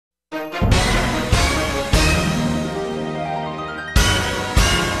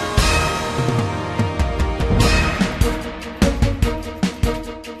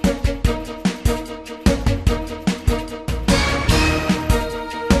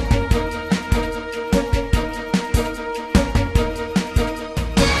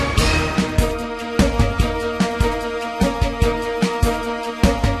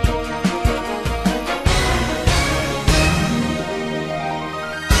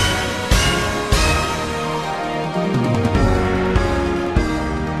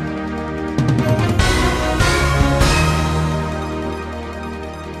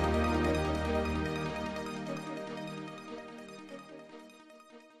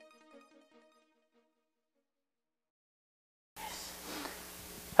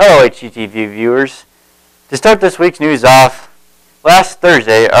Hello, HTTV viewers. To start this week's news off, last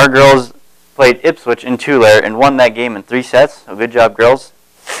Thursday, our girls played Ipswich in Tulare and won that game in 3 sets. So good job, girls.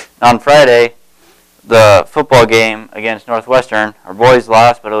 On Friday, the football game against Northwestern, our boys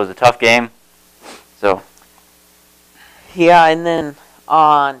lost, but it was a tough game. Yeah, and then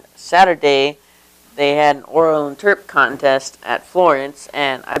on Saturday, they had an oral and terp contest at Florence,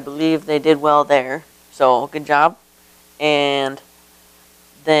 and I believe they did well there. So good job. And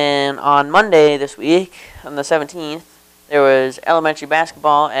then on Monday this week, on the 17th, there was elementary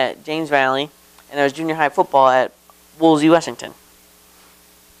basketball at James Valley, and there was junior high football at Woolsey, Washington.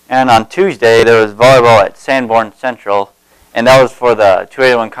 And on Tuesday, there was volleyball at Sanborn Central, and that was for the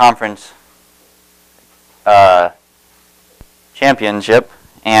 281 Conference Championship.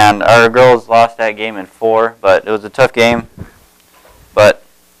 And our girls lost that game in 4, but it was a tough game. But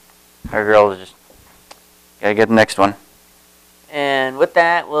our girls just got to get the next one. And with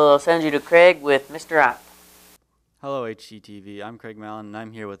that, we'll send you to Craig with Mr. Opp. Hello, HTTV. I'm Craig Mallon, and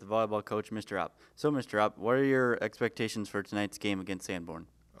I'm here with the volleyball coach, Mr. Opp. So, Mr. Opp, what are your expectations for tonight's game against Sanborn?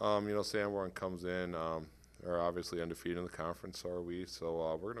 Sanborn comes in. They're obviously undefeated in the conference, so are we.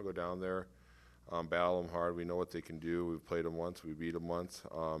 So we're going to go down there, battle them hard. We know what they can do. We've played them once. We beat them once.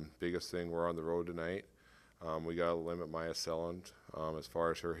 Biggest thing, we're on the road tonight. We got to limit Maya Selland as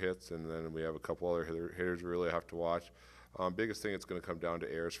far as her hits, and then we have a couple other hitters we really have to watch. Biggest thing, it's going to come down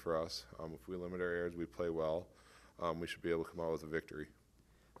to errors for us. If we limit our errors, we play well. We should be able to come out with a victory.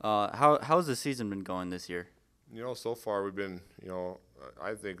 How's the season been going this year? So far we've been,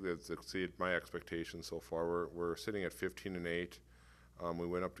 I think that's exceeded my expectations so far. We're sitting at 15-8. We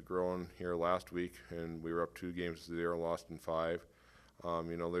went up to Grown here last week, and we were up 2-0, lost in 5.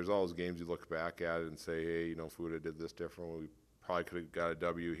 There's always games you look back at and say, hey, if we would have did this different, we probably could have got a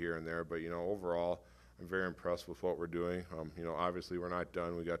W here and there. But, overall, I'm very impressed with what we're doing. Obviously we're not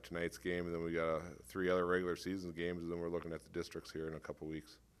done. We got tonight's game, and then we got 3 other regular season games, and then we're looking at the districts here in a couple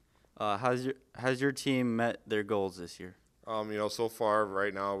weeks. Has your team met their goals this year? So far,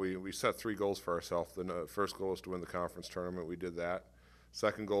 right now, we set 3 goals for ourselves. The first goal is to win the conference tournament. We did that.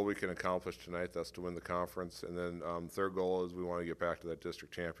 Second goal we can accomplish tonight. That's to win the conference. And then third goal is we want to get back to that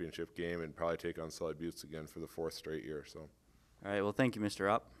district championship game and probably take on Sully Buttes again for the 4th straight year. So. All right. Well, thank you, Mr.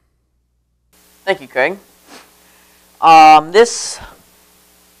 Opp. Thank you, Craig.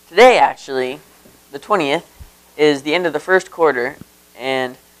 Today, actually, the 20th, is the end of the first quarter,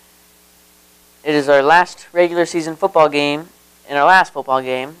 and it is our last regular season football game and our last football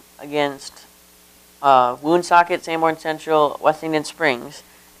game against Woonsocket, Sanborn Central, Westington Springs,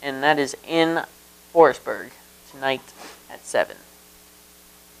 and that is in Forestburg tonight at 7.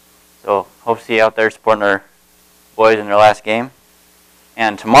 So hope to see you out there supporting our boys in their last game.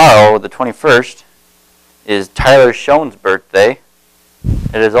 And tomorrow, the 21st, is Tyler Schoen's birthday.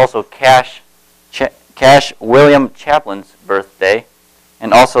 It is also Cash William Chaplin's birthday,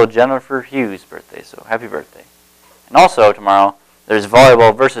 and also Jennifer Hughes' birthday. So happy birthday. And also tomorrow, there's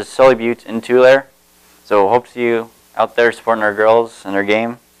volleyball versus Sully Buttes in Tulare. So hope to see you out there supporting our girls in their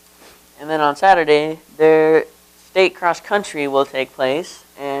game. And then on Saturday, their state cross country will take place,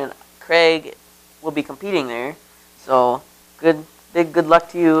 and Craig will be competing there. So good luck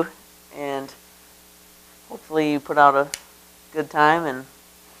to you, and hopefully you put out a good time and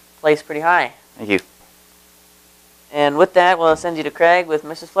place pretty high. Thank you. And with that, we'll send you to Craig with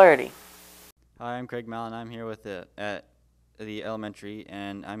Mrs. Flaherty. Hi, I'm Craig Mallon. I'm here at the elementary,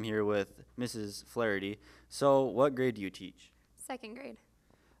 and I'm here with Mrs. Flaherty. So what grade do you teach? 2nd grade.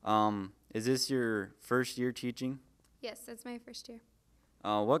 Is this your first year teaching? Yes, it's my first year.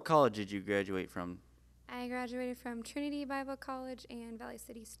 What college did you graduate from? I graduated from Trinity Bible College and Valley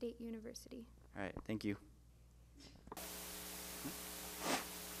City State University. All right, thank you.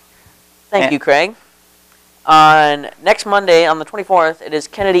 Thank you, Craig. On next Monday, on the 24th, it is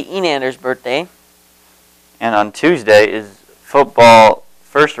Kennedy Enander's birthday. And on Tuesday is football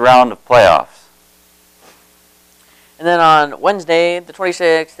first round of playoffs. And then on Wednesday, the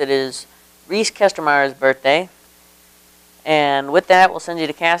 26th, it is Reese Kestermeyer's birthday. And with that, we'll send you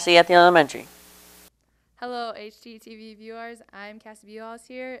to Cassie at the elementary. Hello, HTTV viewers. I'm Cassie Buelos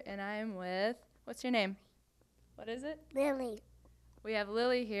here, and I'm with, what's your name? What is it? Lily, We have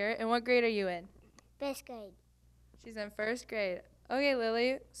Lily here, and what grade are you in? 1st grade. She's in 1st grade. Okay,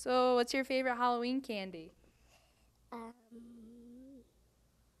 Lily, so what's your favorite Halloween candy? Do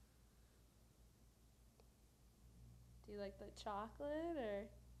you like the chocolate, or?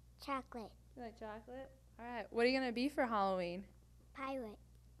 Chocolate. You like chocolate? All right, what are you going to be for Halloween? Pirate.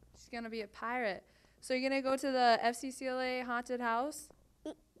 She's going to be a pirate. So you're going to go to the FCCLA haunted house?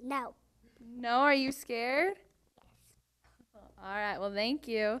 No. No, are you scared? All right, well, thank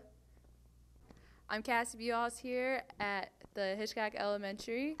you. I'm Cassie Buholz here at the Hitchcock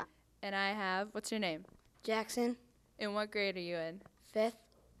Elementary, and I have, what's your name? Jackson, And what grade are you in? 5th.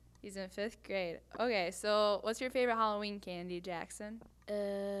 He's in 5th grade. Okay, so what's your favorite Halloween candy, Jackson?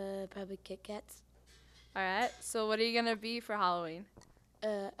 Probably Kit Kats. All right, so what are you going to be for Halloween?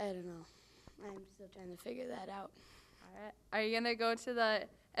 I don't know. I'm still trying to figure that out. All right. Are you going to go to the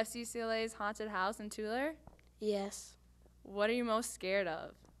FCCLA's haunted house in Tuller? Yes. What are you most scared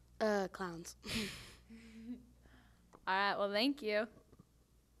of? Clowns. All right, well, thank you.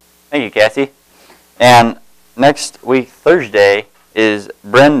 Thank you, Cassie. And next week, Thursday, is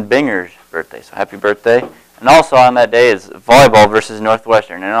Bren Binger's birthday, so happy birthday. And also on that day is volleyball versus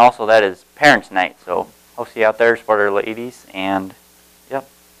Northwestern, and also that is Parents' Night, so hope to see you out there, support our ladies, and yep.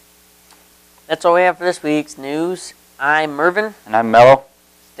 That's all we have for this week's news. I'm Mervin. And I'm Mello.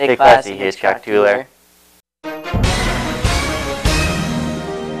 Stay Stay classy, classy, Hitchcock Tuller.